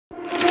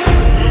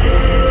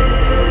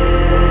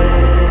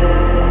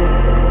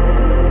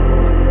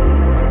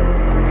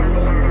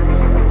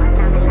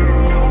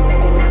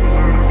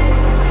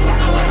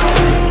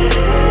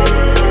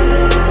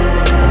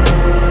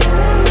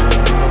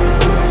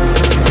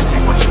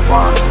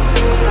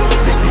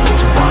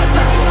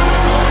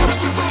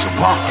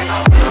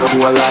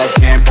alive,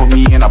 can't put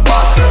me in a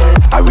box.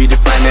 I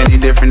redefine any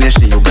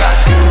definition you got.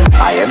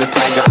 I am the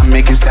tiger, I'm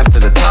making steps to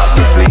the top.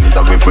 The flames,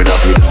 I whip it up,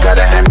 you just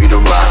gotta hand me the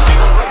rock.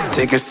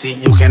 Take a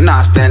seat, you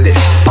cannot stand it.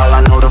 All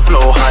I know, the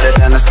flow harder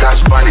than a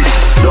Scotch bunny.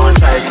 Don't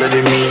try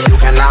study me, you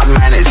cannot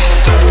manage.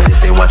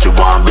 This ain't what you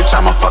want, bitch,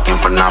 I'm a fucking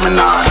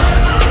phenomenon.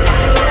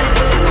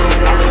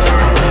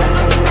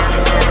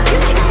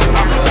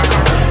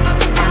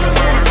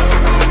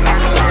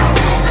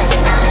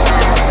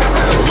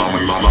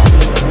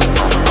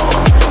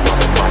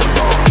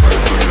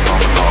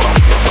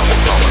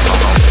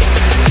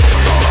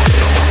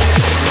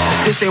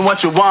 This ain't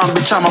what you want,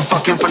 bitch, I'm a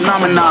fucking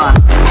phenomenon.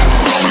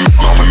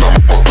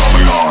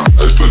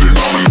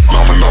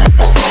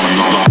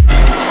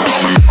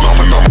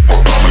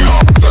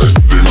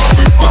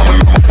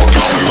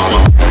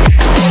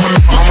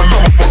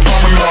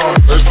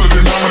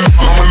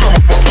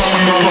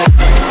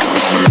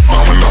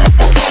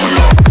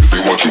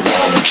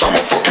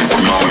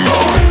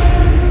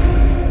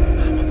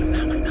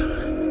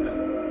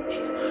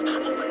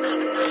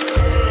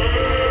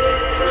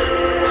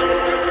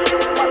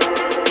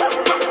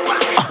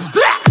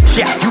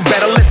 Yeah, you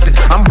better listen.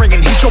 I'm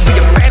bringing heat, you'll be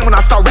a fan when I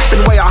start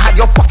rapping. Way I'll have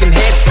your fucking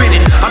head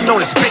spinning. I'm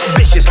known as spit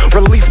vicious,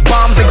 release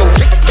bombs and go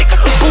tick tick.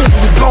 Boom,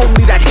 you blow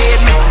me, that head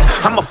missing.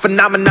 I'm a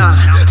phenomenon,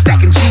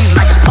 stacking cheese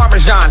like it's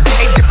Parmesan.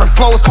 8 different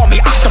flows, call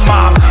me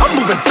Octomom. I'm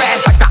moving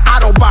fast like the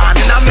Autobahn,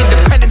 and I'm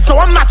independent, so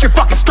I'm not your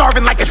fucking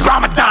starving like it's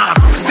Ramadan.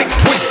 Sick,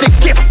 twisted,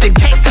 gifted,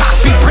 can't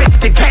copy,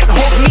 printed, can't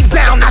hold me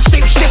down. I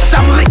shape shift,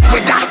 I'm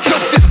liquid. I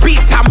killed this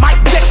beat, I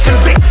might get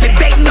convicted.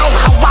 They know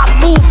how I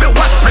move, it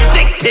was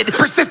predicted.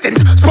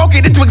 Persistent, spoke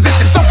it into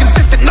existence, so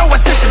consistent, no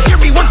assistance. Hear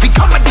me once,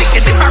 become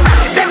addicted. If I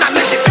rap it, then I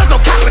live it. There's no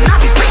cap and I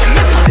be spitting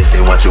this. This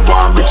ain't what you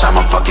want, bitch, I'm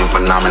a fucking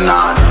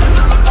phenomenon.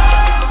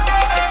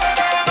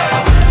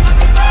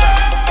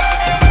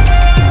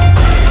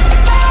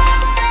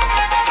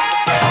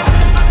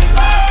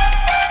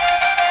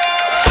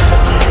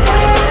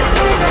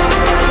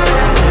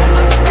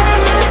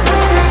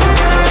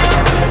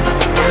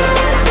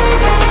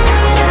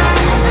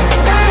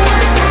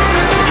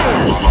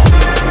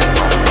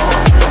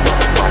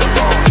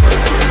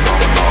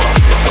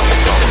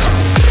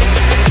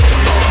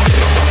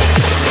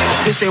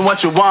 This ain't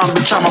what you want,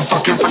 bitch, I'm a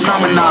fucking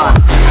phenomenon.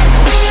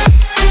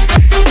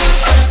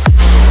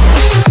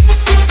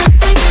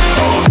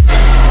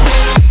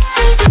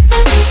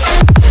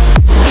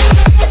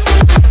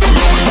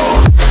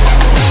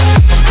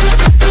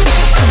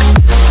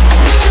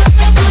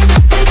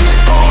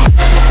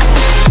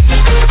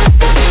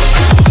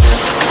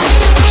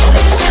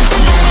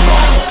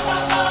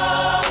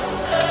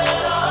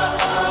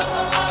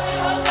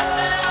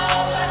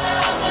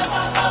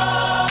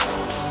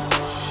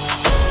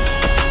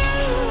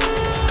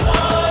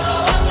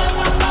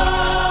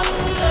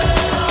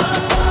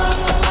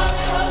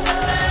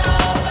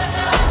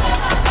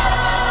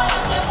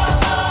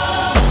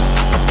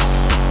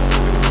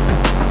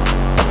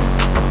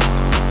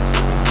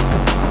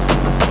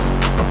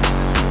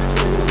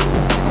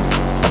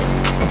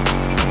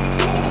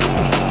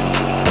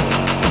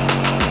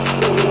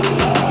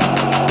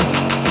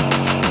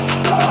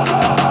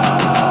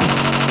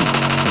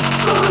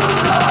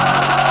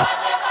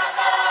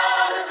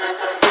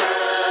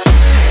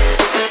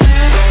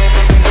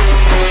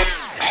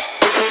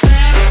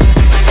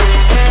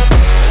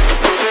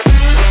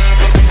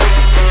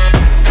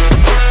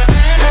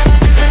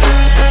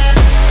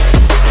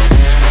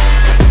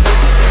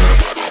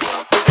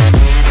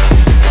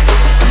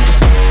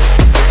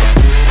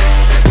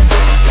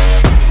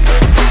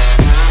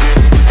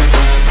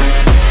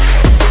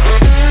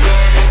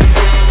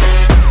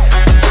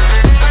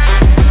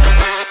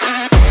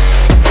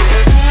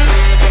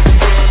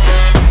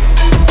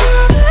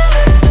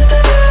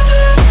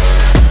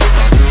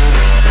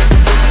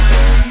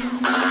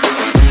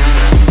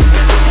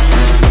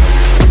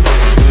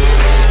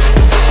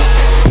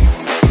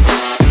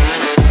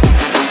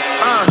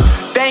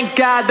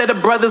 That the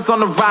brothers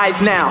on the rise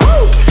now.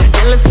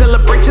 Endless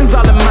celebrations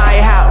all in my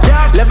house.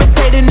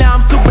 Levitating now,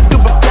 I'm super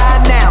duper fly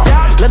now.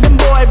 London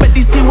boy, but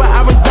DC where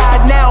I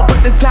reside now. Put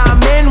the time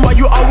in while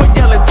you always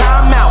yelling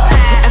time out.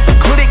 And for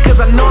quit it,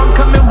 cause I know I'm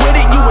coming with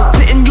it. You were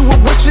sitting, you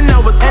were wishing I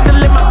was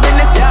handling my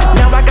business.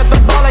 Now I got the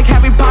ball like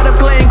Harry Potter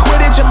playing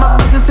Quidditch. And my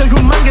business is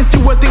humongous,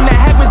 you would think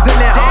that happens in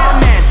there. Damn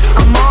man,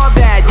 I'm all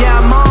that, yeah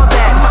I'm all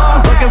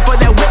that. Looking for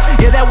that whip,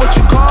 yeah that what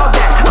you call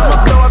that.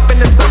 I'ma blow up in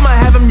the summer,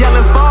 have them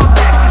yelling fall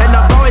back. And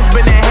I've always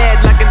been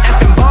ahead like an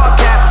effing ball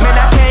cap. Man,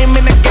 I came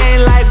in the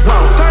game like whoa.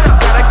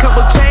 Got a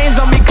couple chains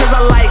on me cause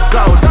I like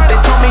gold. They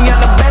told me I'm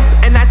the best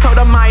and I told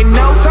them I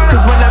know.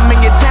 Cause when I'm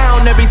in your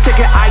town, every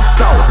ticket I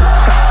sold.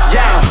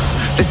 Yeah,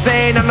 they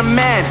saying I'm the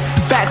man.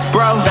 Facts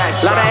bro,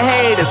 lot of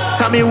haters,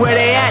 tell me where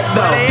they at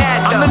though.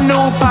 I'm the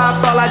new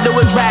pop, all I do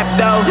is rap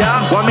though.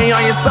 Want me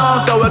on your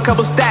song, throw a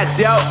couple stacks,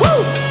 yo.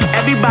 Woo!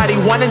 Everybody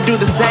wanna do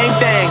the same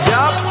thing,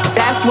 yup.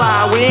 That's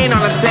why we ain't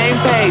on the same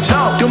page.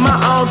 No, do my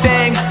own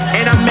thing,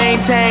 and I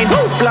maintain.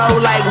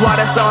 Flow like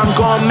water, so I'm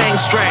going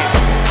mainstream.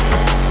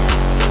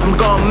 I'm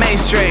going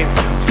mainstream.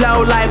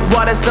 Flow like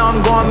water, so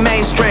I'm going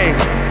mainstream.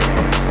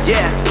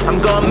 Yeah, I'm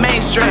going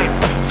mainstream.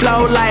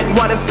 Flow like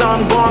water, so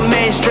I'm going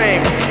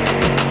mainstream.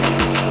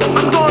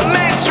 I'm going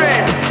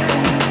mainstream.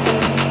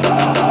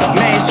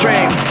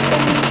 Mainstream.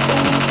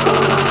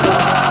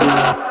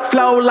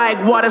 Flow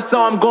like water,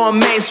 so I'm going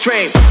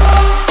mainstream.